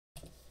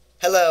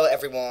Hello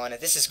everyone,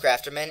 this is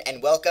Crafterman,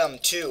 and welcome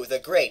to the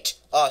Great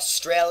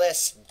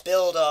Australis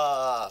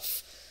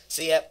Buildoff!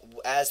 So yeah,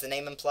 as the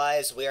name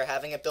implies, we are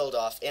having a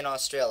build-off in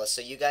Australis,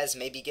 so you guys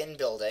may begin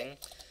building.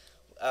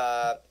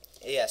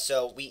 Yeah,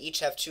 so we each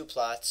have two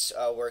plots.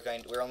 We're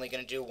only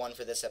going to do one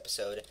for this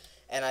episode,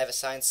 and I've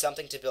assigned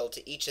something to build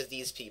to each of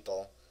these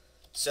people.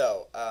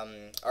 So,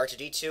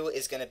 R2-D2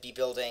 is going to be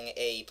building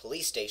a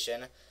police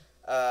station,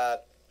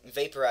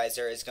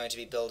 Vaporizer is going to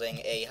be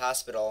building a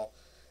hospital,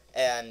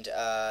 and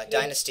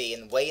Dynasty,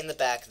 and way in the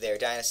back there,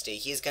 Dynasty,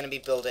 he's going to be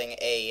building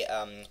a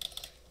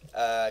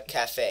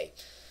cafe.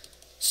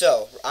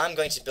 So, I'm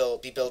going to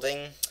be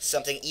building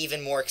something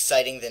even more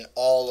exciting than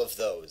all of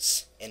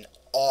those. An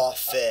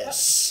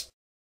office.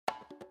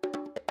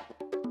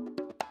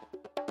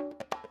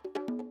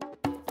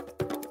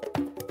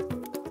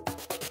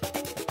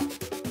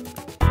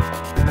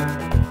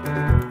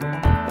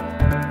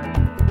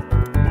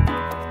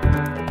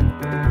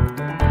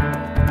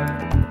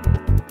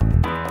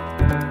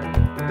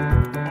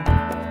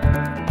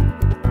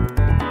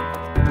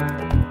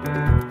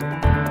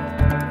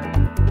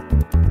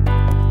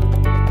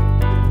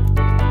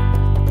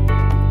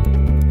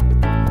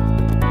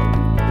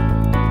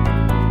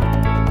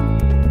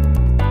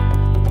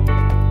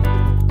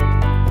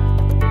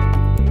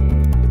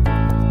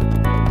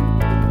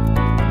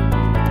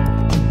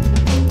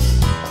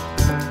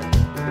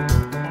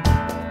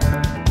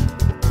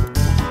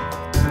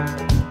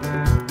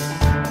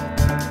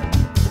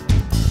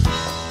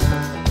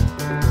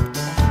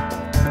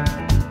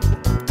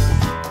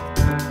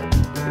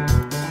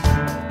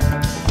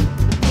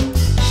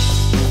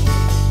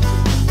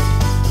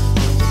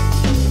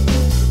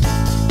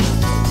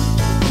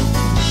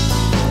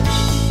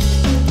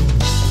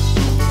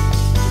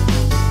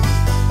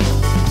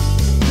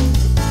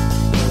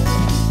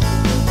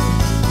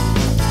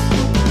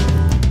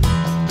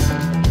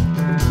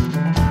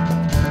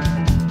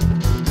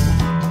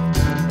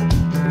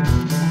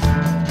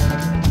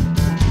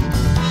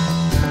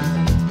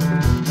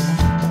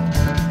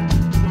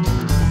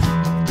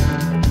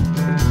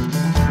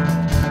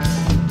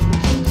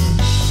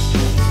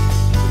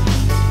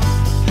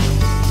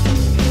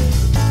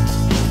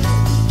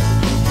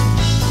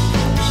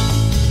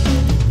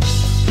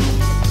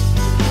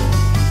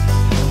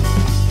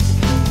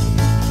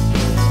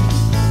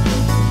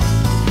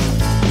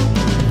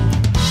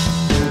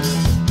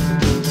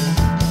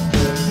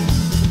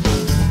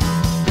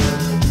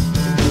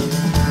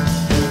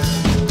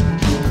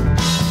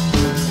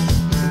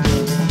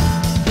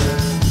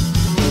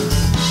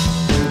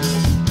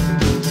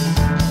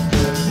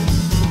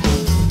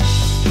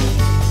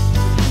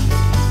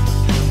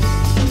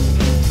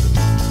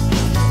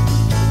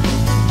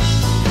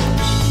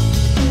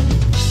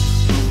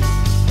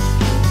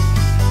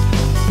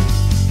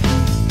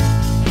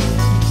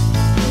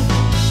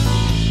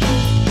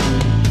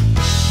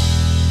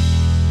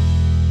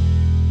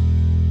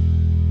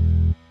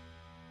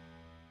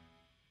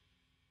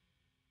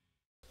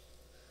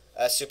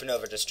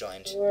 Supernova just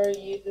joined. Who are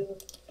you?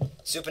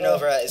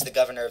 Supernova is the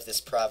governor of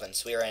this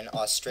province. We are in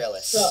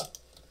Australis. Sup?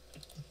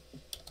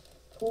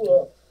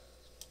 Cool.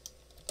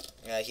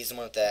 He's the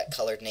one with that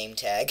colored name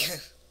tag.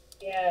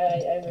 Yeah,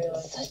 I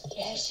realize. So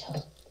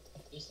casual.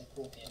 He's the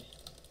cool kid.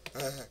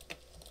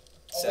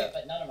 So, Oh wait,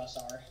 but none of us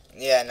are.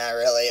 yeah, not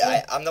really.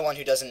 I'm the one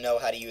who doesn't know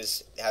how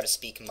to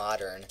speak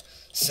modern.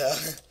 So.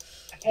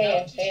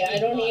 Hey, I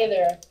don't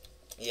either.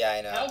 Yeah,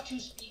 I know. How to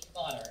speak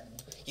modern.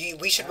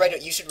 You should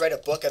write a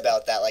book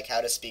about that, like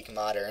how to speak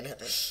modern.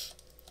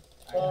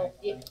 Well,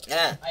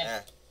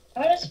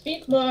 how to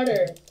speak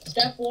modern.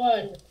 Step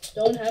 1,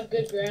 don't have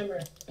good grammar.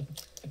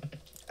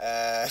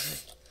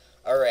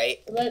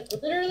 Alright.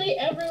 Literally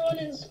everyone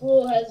in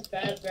school has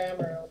bad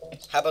grammar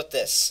almost. How about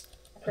this?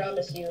 I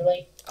promise you.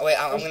 Like, Oh wait,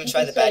 I'm gonna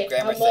try the say, bad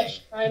grammar how thing.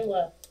 much time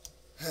left?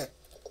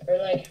 Or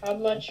like, how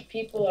much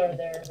people are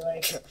there?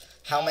 Like,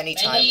 How many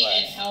time and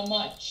left? how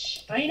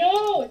much? I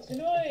know, it's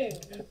annoying.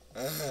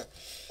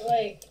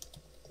 Like,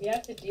 we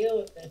have to deal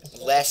with it.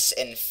 So. Less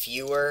and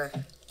fewer.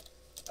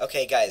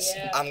 Okay, guys,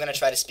 Yeah. I'm gonna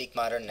try to speak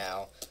modern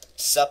now.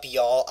 Sup,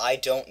 y'all? I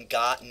don't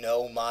got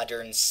no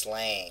modern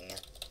slang.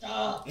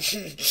 Ah,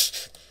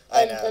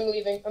 I know. I'm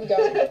leaving. I'm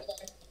going.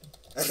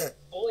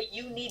 boy,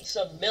 you need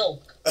some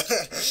milk.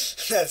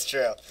 That's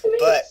true. Make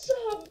But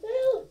some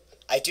milk.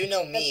 I do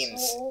know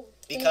memes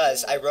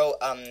because I wrote.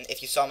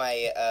 If you saw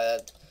my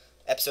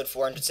episode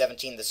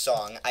 417, the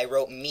song, I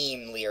wrote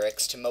meme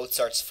lyrics to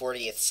Mozart's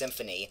 40th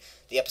Symphony.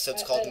 The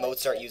episode's called like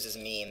Mozart that. Uses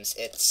Memes.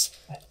 It's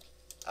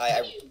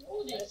How do you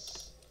know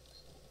this?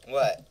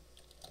 What?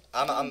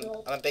 I'm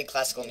a big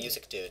classical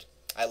music dude.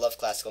 I love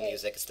classical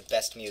music. It's the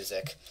best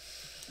music.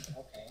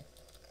 Okay.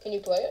 Can you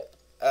play it?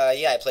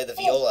 Yeah, I play the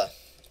viola.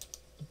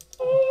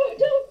 Oh,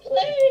 don't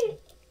play.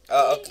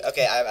 Oh,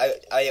 okay.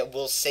 I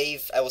will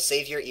save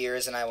your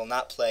ears, and I will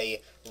not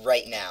play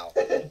right now.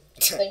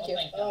 Thank you.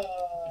 Thank God.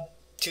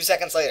 2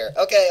 seconds later.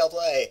 Okay, I'll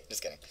play.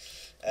 Just kidding.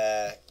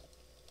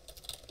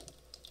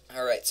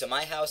 Alright, so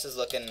my house is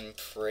looking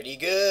pretty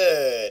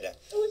good. It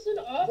was an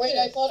office. Wait,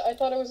 I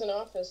thought it was an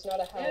office, not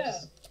a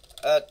house.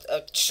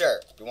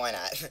 Sure. Why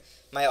not?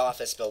 My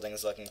office building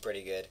is looking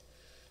pretty good.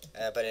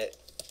 But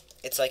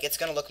it's like, it's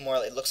gonna look more,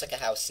 it looks like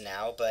a house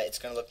now, but it's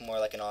gonna look more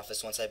like an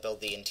office once I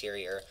build the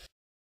interior.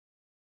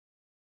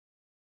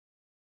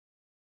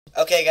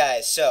 Okay,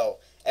 guys, so,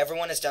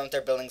 everyone is done with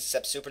their buildings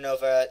except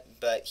Supernova,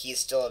 but he's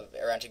still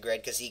around to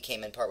grade because he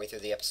came in partway through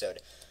the episode.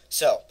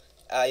 So,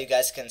 you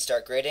guys can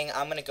start grading.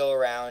 I'm gonna go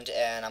around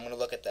and I'm gonna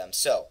look at them.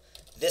 So,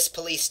 this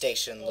police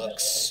station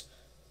looks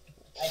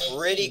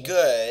pretty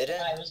good.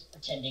 I was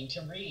pretending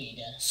to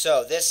read.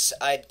 So,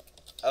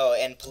 oh,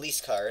 and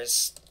police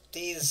cars.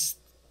 These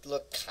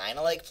look kind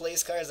of like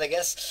police cars, I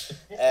guess.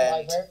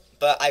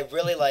 But I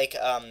really like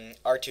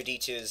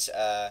R2-D2's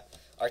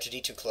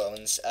R2-D2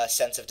 clone's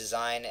sense of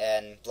design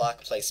and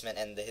block placement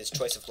and his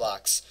choice of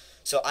blocks.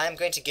 So I'm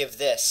going to give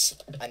this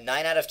a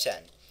 9 out of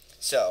 10.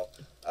 So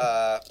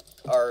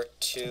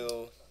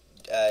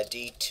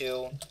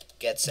R2-D2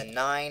 gets a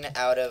 9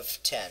 out of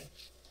 10.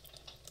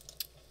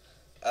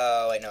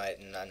 Oh wait, no,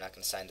 I'm not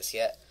going to sign this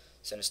yet.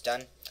 So it's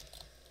done.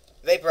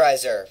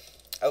 Vaporizer.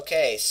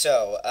 Okay,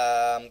 so,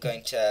 I'm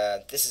going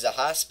to, this is a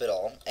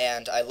hospital,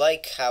 and I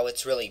like how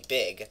it's really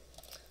big.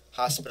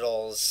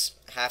 Hospitals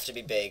have to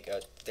be big.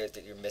 Oh,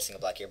 you're missing a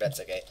block here, but that's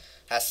okay.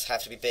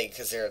 Have to be big,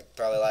 because there are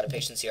probably a lot of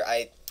patients here.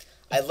 I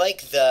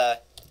like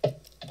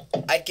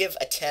I'd give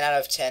a 10 out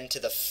of 10 to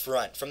the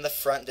front. From the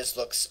front, this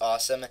looks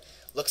awesome.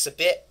 Looks a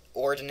bit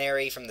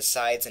ordinary from the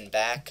sides and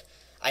back.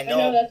 I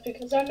know that's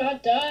because I'm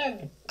not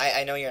done.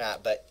 I know you're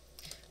not, but,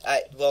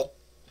 but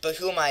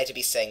who am I to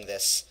be saying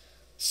this?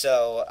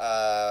 So,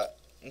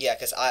 yeah,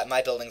 because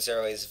my buildings are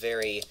always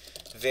very,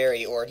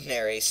 very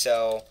ordinary,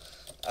 so,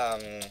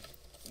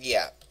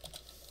 yeah.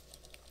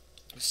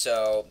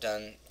 So,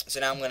 done.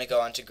 So now I'm going to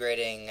go on to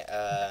grading,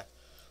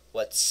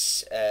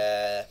 what's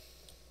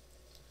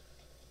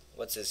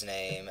his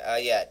name?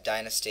 Yeah,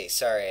 Dynasty.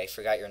 Sorry, I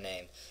forgot your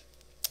name.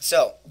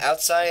 So,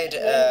 outside,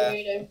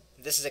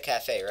 this is a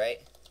cafe, right?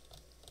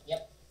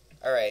 Yep.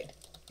 Alright.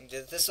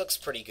 This looks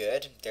pretty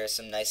good. There's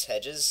some nice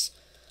hedges.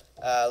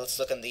 Let's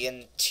look on the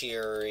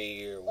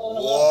interior.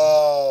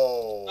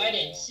 Oh, whoa! I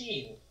didn't see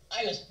you.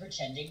 I was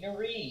pretending to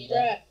read.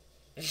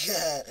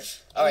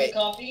 All right.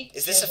 Coffee?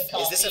 Is this a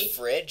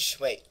fridge?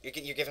 Wait,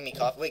 you're giving me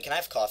coffee? Wait, can I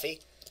have coffee?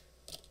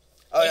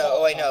 Oh Take no! all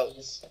Oh wait, the no.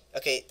 coffees.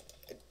 Okay.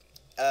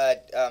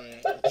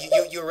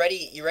 You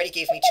already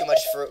gave me too much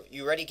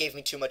You already gave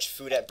me too much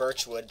food at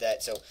Birchwood.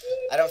 So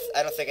I don't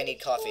think I need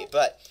coffee.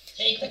 But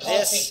Take the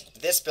coffee.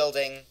 this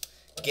building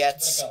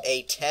gets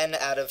a 10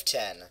 out of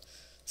 10.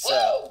 So.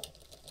 Whoa!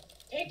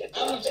 Take the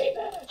coffee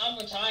back. I'm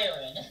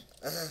retiring.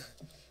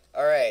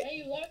 Alright, Hey,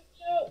 you locked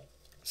me out.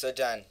 so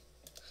done.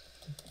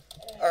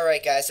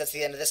 Alright guys, that's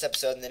the end of this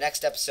episode. In the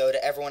next episode,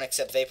 everyone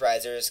except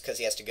Vaporizers, because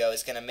he has to go,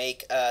 is going to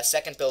make a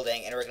second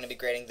building, and we're going to be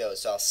grading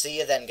those. So I'll see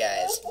you then,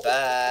 guys.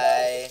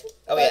 Bye.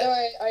 Oh, By yeah. the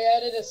way, I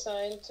added a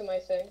sign to my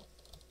thing.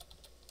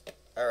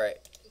 Alright.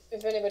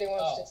 If anybody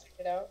wants to check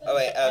it out. Oh,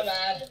 wait, My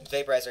bad.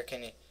 Vaporizer,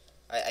 can you...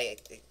 I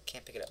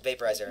can't pick it up.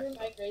 Vaporizer.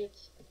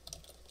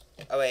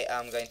 Oh, wait,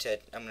 I'm going to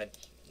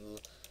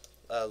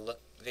look...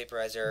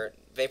 Vaporizer...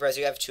 Vaporizer,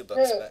 you have 2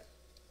 books, No. but...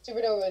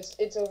 Supernova,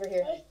 it's over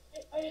here.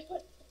 I just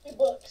put 2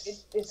 books.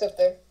 It's up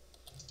there.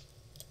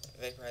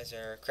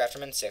 Vaporizer...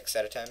 Crafterman, 6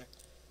 out of 10.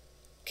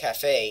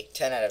 Cafe,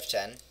 10 out of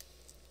 10.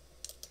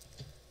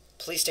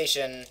 Police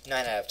station,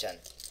 9 out of 10.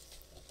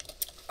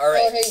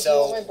 Alright, Oh, hey, do you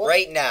want my so book?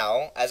 right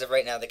now, as of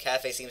right now, the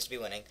cafe seems to be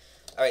winning.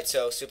 Alright,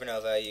 so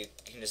Supernova, you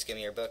can just give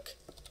me your book.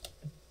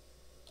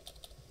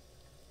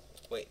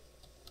 Wait.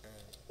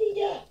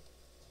 Yeah.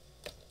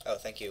 Oh,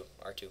 thank you,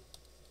 R2.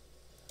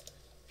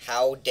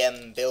 How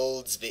dem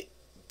builds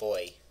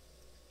boy.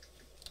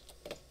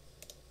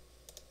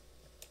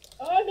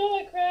 Oh no,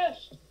 I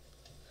crashed.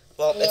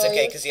 Well, it's No,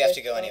 okay, you're because you have to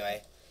safe, go though.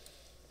 anyway.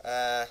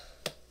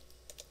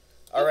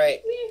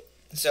 Alright,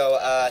 so,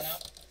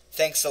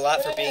 thanks a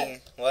lot for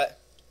being... What?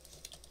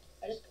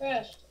 I just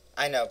crashed.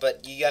 I know,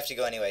 but you have to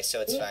go anyway,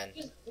 so it's fine.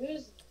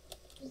 Who's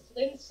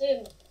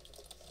Linson?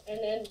 And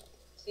then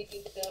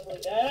Seeking W.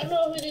 I don't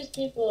know who these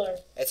people are.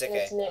 It's And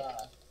okay. it's Nick.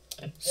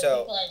 The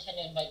So, people I intend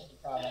to invite to the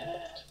problem.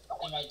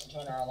 Invite to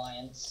join our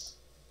alliance.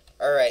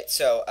 alright,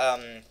 so,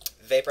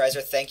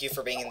 Vaporizer, thank you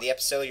for being in the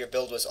episode. Your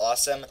build was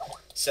awesome.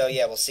 So,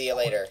 yeah, we'll see you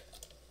later.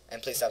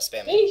 And please stop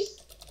spamming. Peace.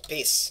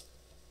 Peace.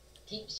 Keep